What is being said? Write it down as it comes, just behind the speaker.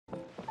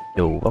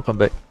Yo, welcome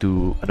back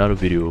to another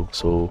video.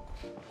 So,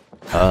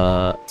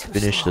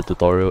 finished the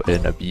tutorial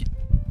and I beat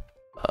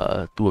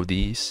two of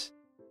these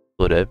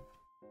for them.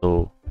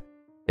 So,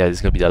 yeah, this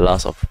is gonna be the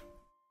last of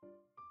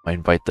my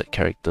invited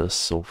characters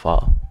so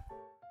far.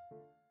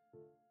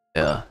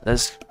 Yeah,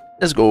 let's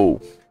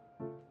go.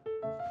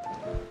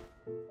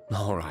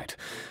 All right,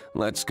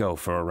 let's go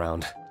for a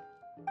round.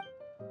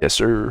 Yes,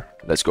 sir.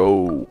 Let's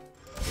go.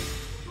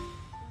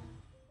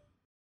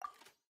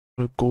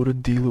 The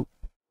golden Diluc.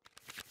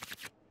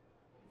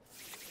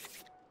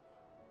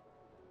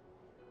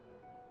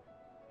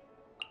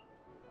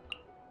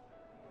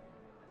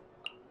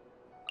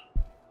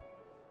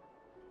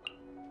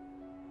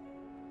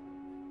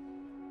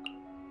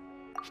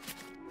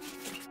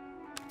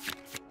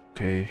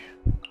 Okay.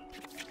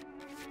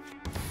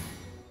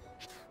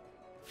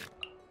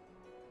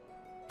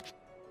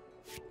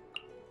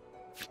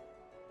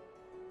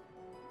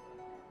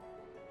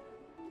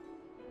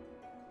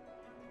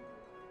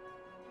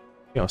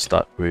 I'll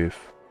start with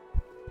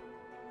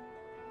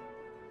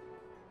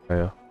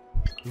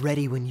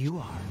Ready when you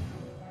are.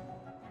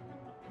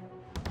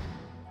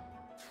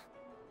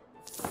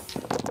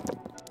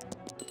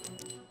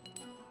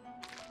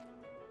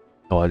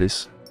 oh,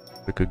 this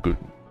like a good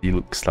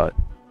Diluc start.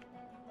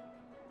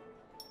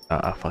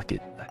 Fuck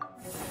it.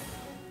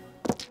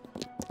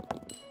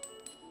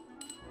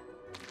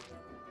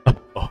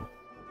 Oh,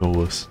 no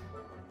worse.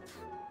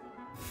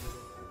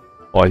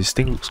 Oh, this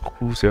thing looks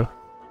cool, yeah.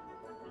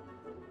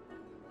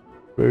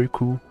 Very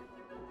cool.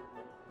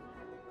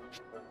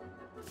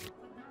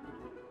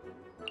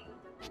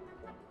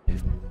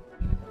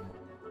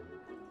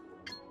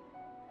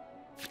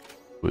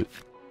 Good.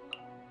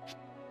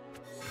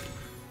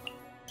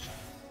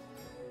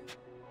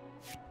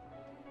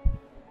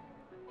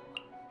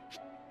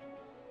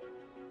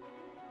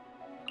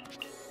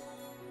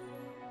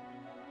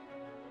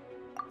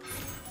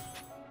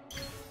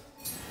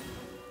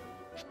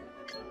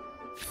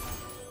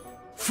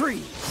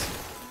 Freeze!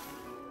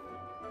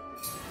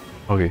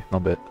 Okay,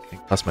 not bad. I can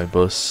cast my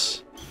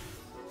burst.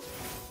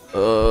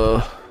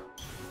 Yo,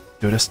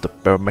 that's the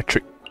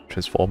parametric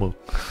transformer.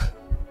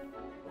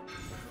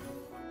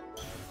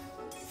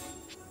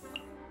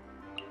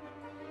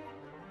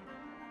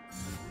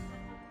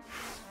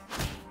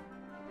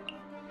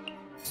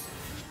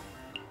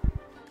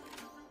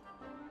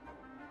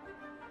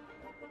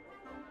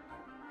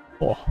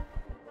 Oh,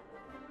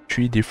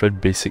 3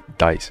 different basic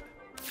dice.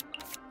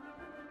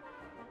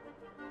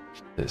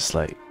 It's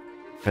like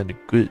kinda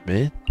good,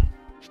 man.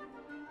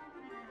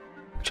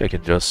 Actually, I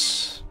can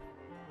just...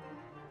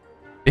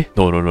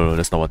 No,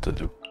 that's not what to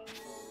do.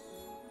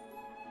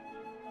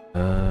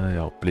 Yeah,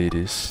 I'll play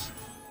this.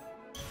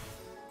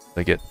 If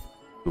I get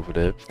over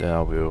there, then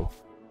I will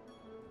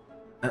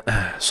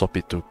swap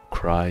it to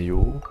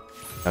Cryo.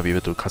 I'll be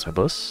able to cast my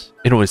burst.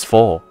 No, it's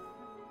 4.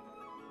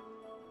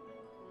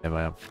 Am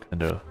I? I'm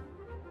kinda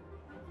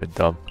a bit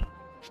dumb.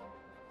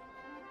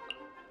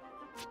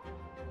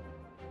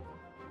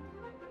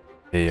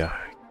 Yeah.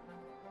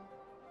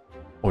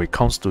 Oh, it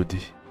counts to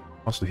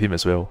him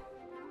as well.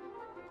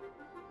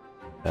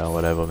 Yeah,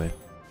 whatever, man.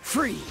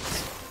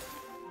 Freeze!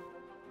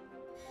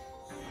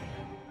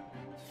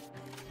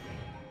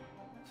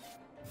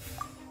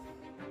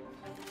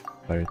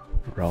 Right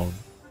round.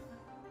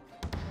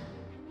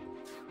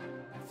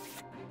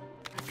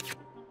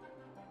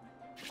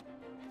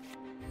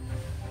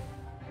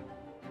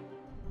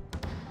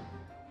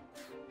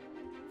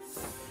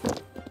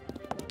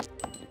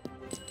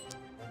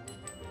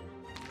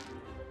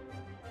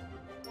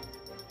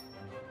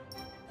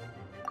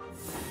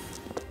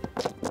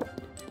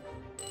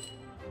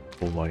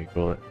 Oh my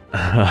god.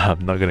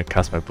 I'm not gonna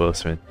cast my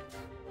burst, man.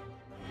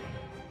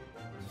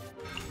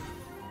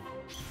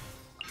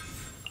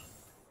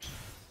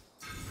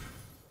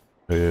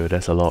 Oh,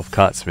 that's a lot of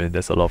cards, man.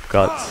 That's a lot of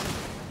cards.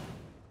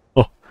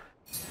 Oh,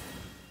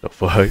 the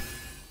fuck.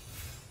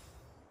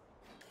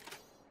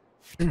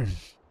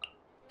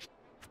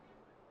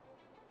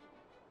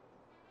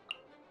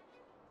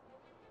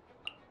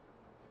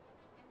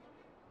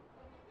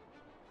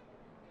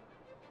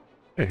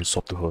 Hey,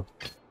 swap to her.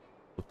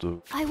 Swap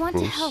to I want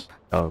to Rose.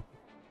 help.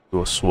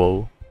 Do a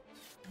swirl.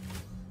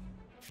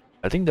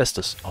 I think that's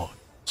the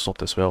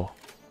swapped as well.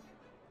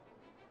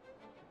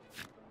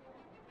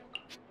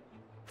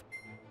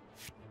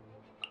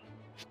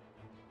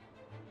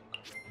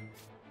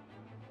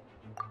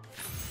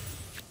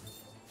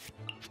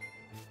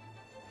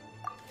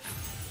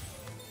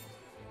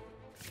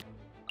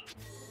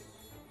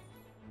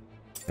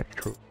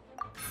 True.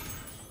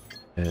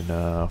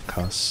 And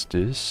cast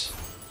this.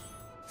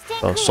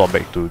 Swap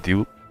back to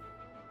Diluc.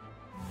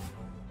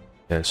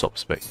 Yeah,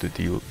 swaps back to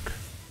Diluc.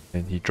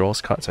 And he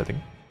draws cards, I think.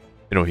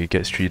 You know, he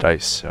gets 3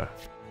 dice.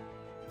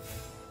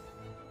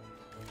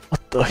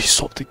 What the? He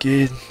swapped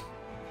again.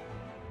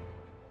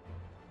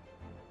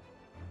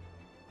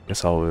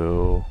 Guess I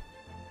will...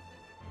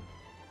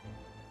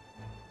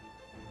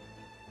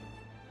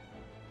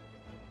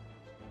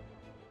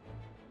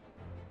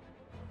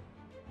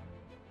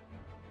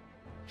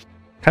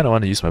 Kinda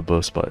want to use my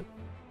burst, but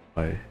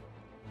I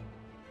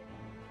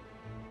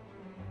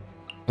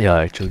Yeah,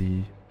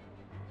 actually,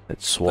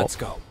 let's swap. Let's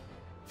go.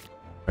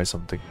 Try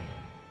something.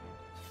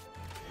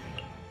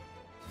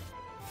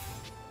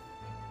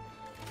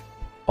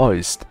 Oh,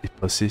 it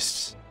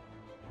persists.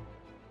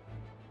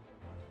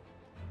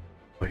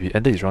 If he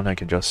ended his run, I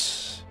can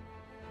just...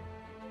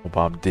 Oh, but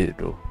I'm dead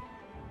though.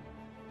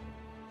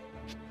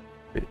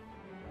 Wait.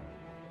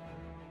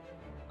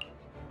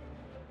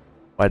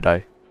 Why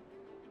die?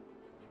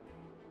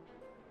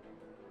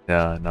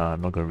 Yeah, nah,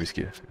 I'm not gonna risk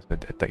it. I'm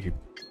gonna attack him.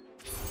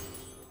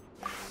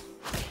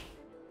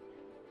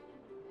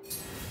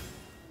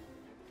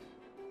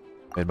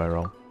 End my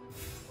round.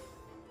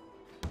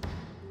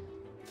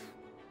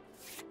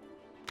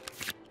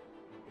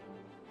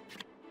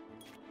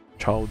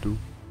 Chow do.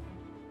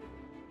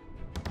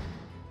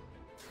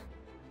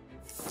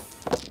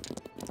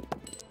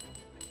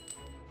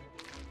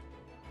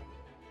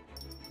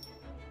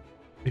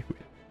 Wait.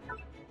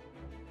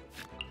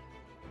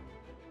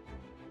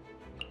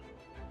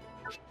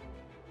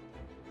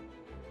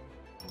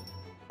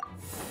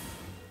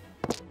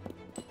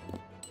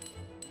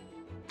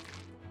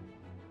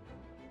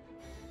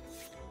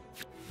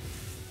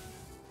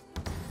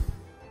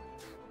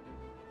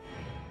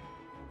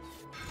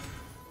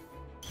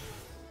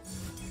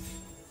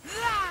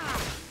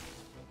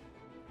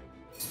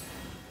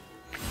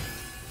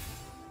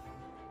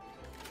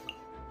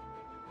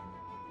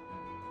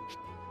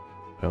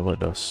 What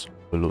does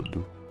Overload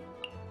do?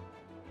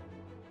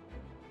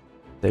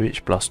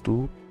 Damage plus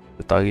 2.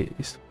 The target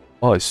is...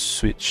 Oh, it's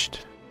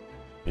switched.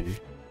 Okay.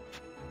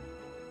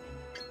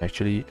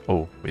 Actually...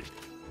 Oh, wait.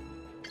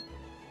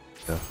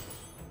 Yeah.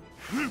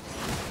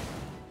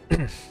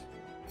 I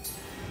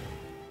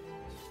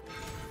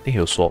think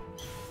he'll swap.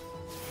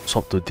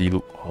 Swap to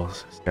Diluc or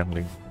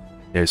Xiangling.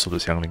 Yeah, swap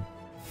to Xiangling.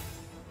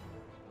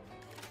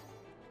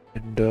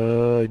 And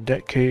in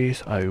that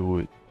case, I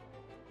would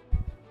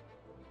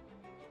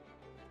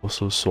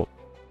also swap.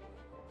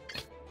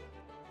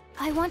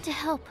 I want to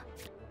help.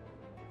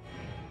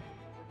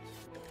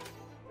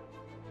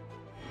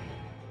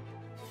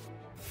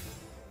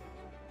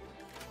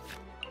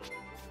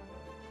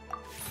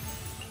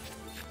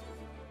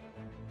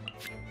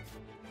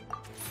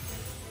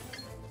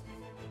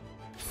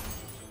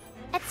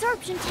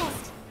 Absorption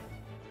test.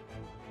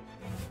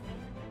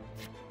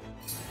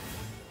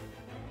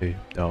 Okay,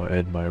 now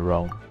end my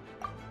round.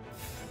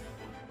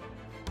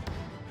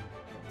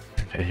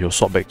 And he'll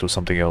swap back to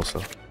something else.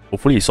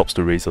 Hopefully he swaps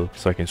to Razor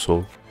so I can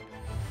soul.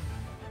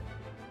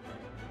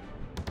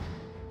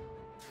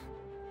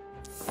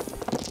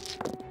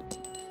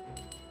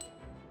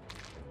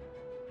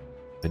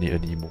 I need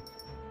an emo.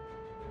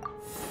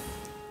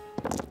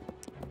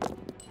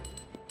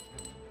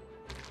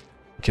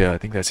 Okay, I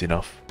think that's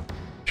enough.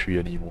 3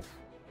 an emo.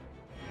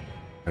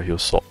 He'll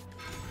swap.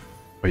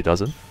 Oh, he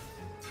doesn't?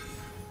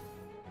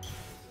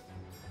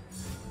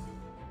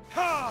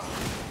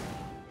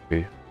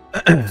 Okay.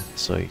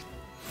 So I...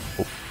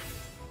 Oh.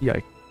 Yeah.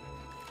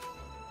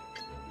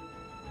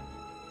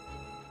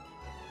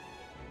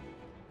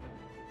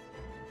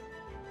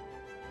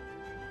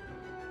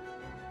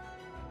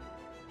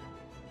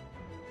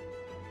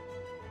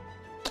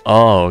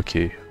 Oh,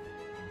 okay.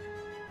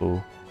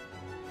 So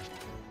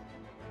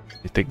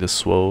you take the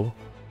swirl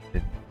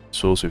and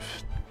swirls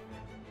with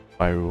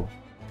pyro,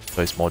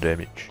 so it's more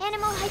damage.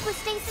 Animal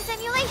hypostasis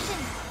emulation.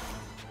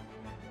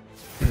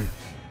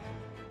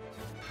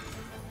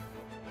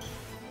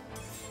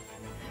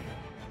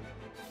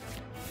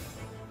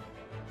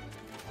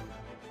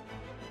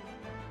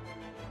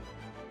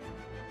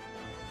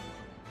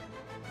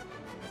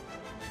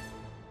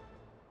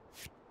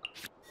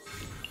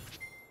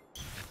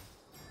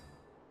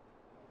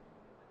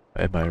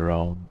 At my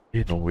round,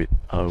 no wait,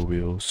 I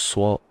will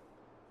swap.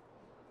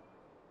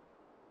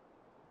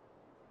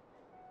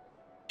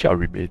 I'll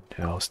remain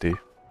and I'll stay. I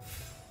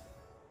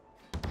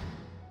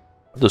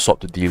want to swap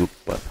to Diluc,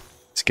 but I'm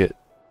scared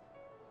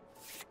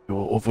it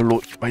will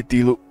overload my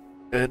Diluc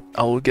and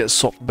I will get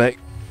swapped back.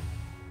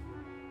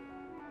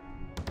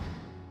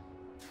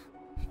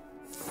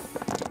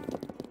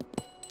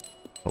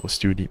 I will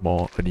still need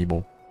more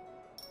Anemo.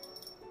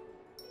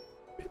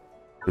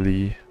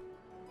 Really,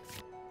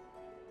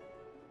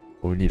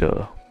 we need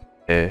a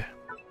air.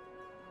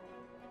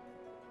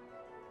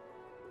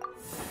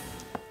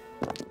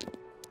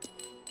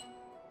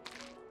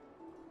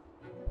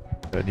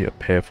 I need a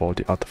pair for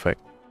the artifact.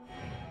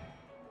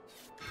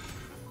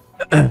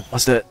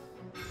 What's that?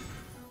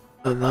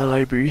 Another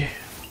library.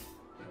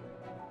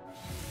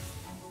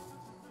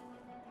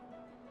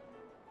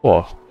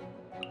 Wow,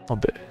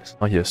 not bad.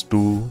 Now he has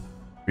 2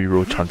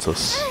 reroll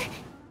chances.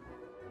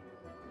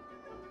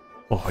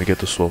 Oh, I get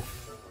to swirl.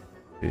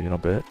 Okay,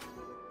 not bad.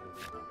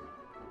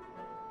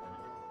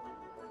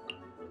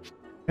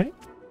 Okay.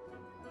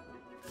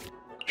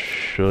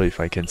 Sure, if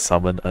I can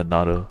summon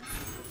another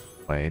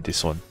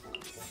this one.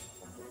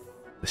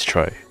 Let's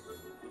try.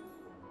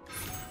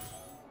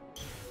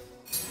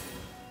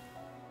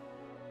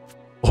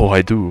 Oh,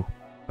 I do.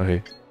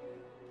 Okay.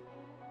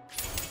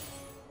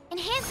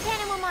 Enhanced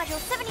animal module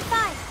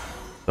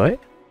 75. Right?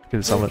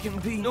 Kill someone.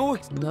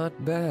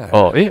 Not bad.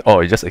 Oh, oh,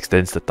 it just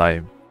extends the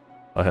time.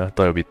 I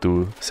thought it would be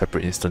two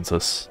separate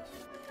instances.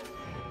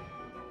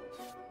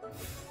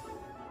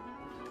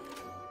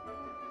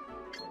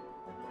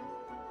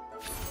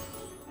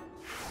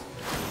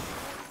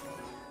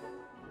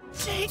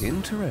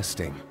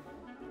 Interesting.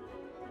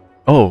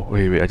 Oh,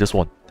 wait, I just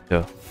won.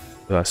 Yeah.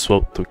 So I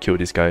swap to kill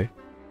this guy.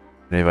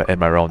 And if I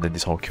end my round, then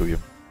this one will kill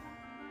him.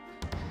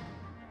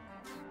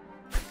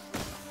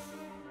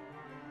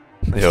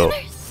 Yo,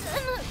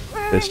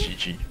 that's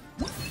GG.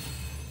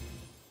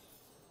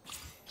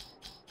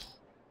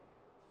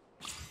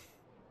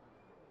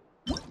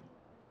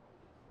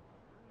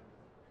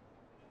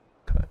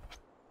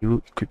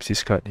 You equips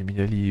this card,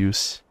 immediately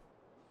use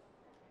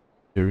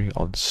during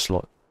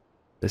onslaught.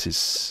 This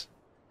is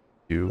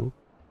you.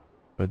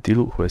 A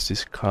Diluc who has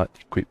this card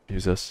equipped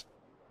uses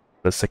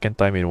the second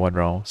time in one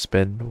round,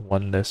 spend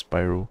one less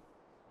pyro.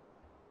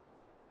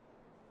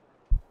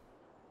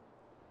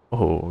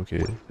 Oh,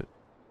 okay.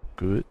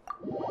 Good.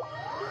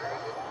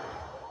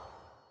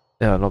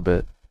 Yeah, not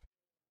bad.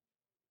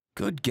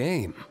 Good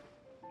game.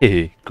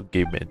 Hey, good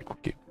game, man.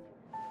 Good game.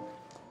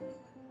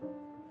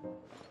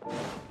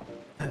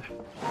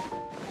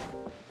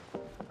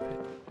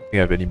 Think I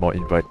have any more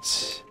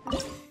invites?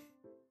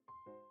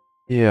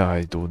 Yeah,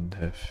 I don't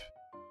have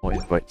more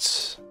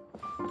invites.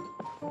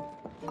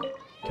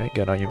 Can I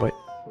get an invite?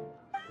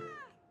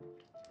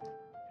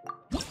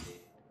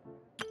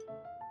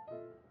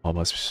 I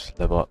must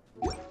level up.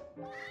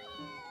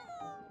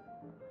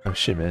 Oh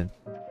shit, man.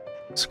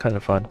 It's kind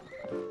of fun.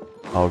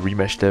 I'll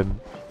rematch them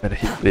when I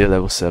hit player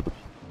level 7.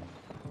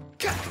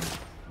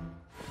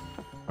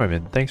 Alright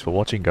man, thanks for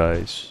watching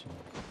guys.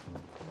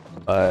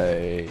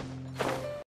 Bye.